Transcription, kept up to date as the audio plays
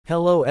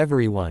Hello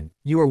everyone,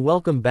 you are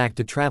welcome back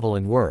to Travel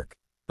and Work,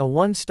 a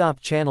one-stop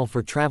channel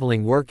for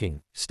traveling,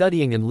 working,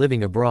 studying and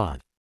living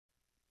abroad.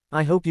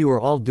 I hope you are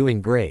all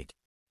doing great.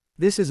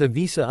 This is a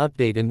visa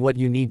update and what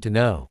you need to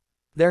know.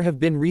 There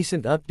have been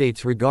recent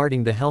updates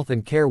regarding the health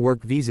and care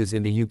work visas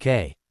in the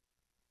UK.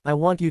 I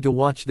want you to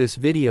watch this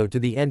video to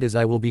the end as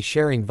I will be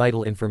sharing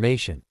vital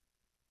information.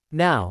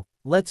 Now,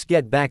 let's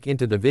get back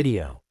into the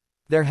video.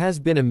 There has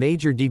been a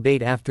major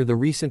debate after the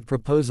recent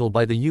proposal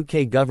by the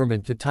UK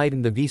government to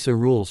tighten the visa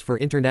rules for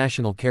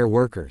international care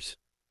workers.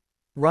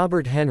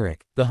 Robert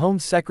Henrick, the Home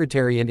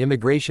Secretary and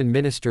Immigration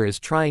Minister, is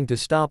trying to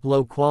stop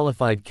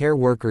low-qualified care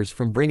workers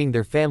from bringing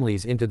their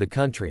families into the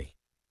country.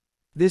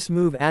 This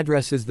move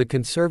addresses the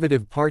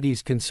Conservative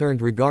Party's concern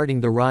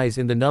regarding the rise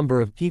in the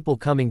number of people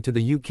coming to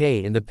the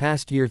UK in the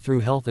past year through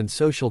health and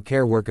social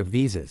care worker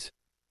visas.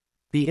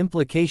 The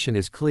implication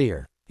is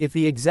clear. If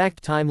the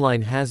exact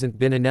timeline hasn't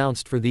been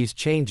announced for these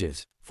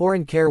changes,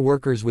 foreign care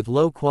workers with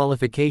low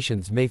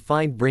qualifications may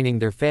find bringing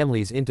their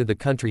families into the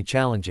country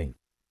challenging.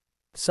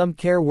 Some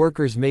care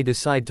workers may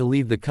decide to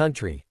leave the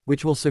country,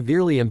 which will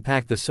severely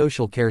impact the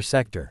social care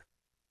sector.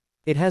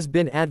 It has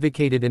been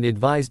advocated and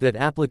advised that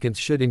applicants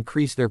should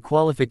increase their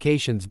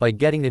qualifications by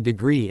getting a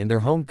degree in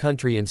their home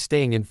country and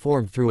staying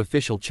informed through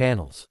official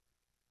channels.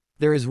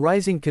 There is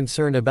rising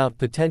concern about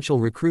potential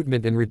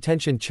recruitment and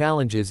retention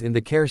challenges in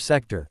the care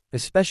sector,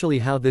 especially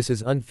how this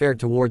is unfair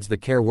towards the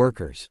care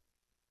workers.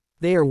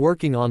 They are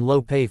working on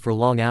low pay for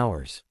long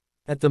hours.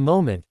 At the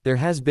moment, there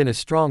has been a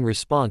strong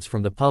response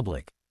from the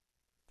public.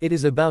 It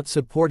is about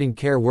supporting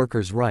care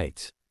workers'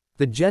 rights.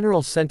 The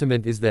general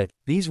sentiment is that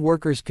these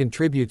workers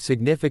contribute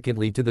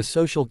significantly to the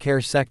social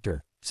care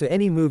sector, so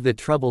any move that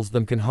troubles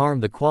them can harm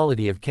the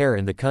quality of care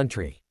in the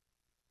country.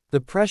 The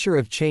pressure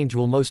of change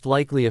will most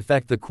likely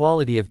affect the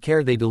quality of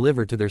care they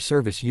deliver to their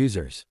service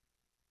users.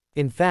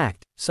 In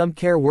fact, some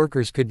care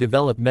workers could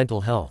develop mental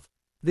health.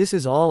 This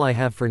is all I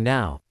have for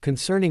now,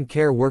 concerning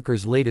care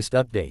workers' latest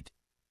update.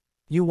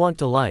 You want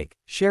to like,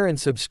 share and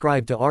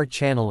subscribe to our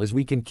channel as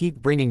we can keep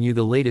bringing you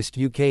the latest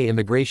UK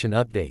immigration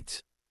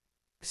updates.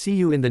 See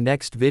you in the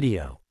next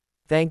video.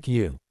 Thank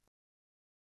you.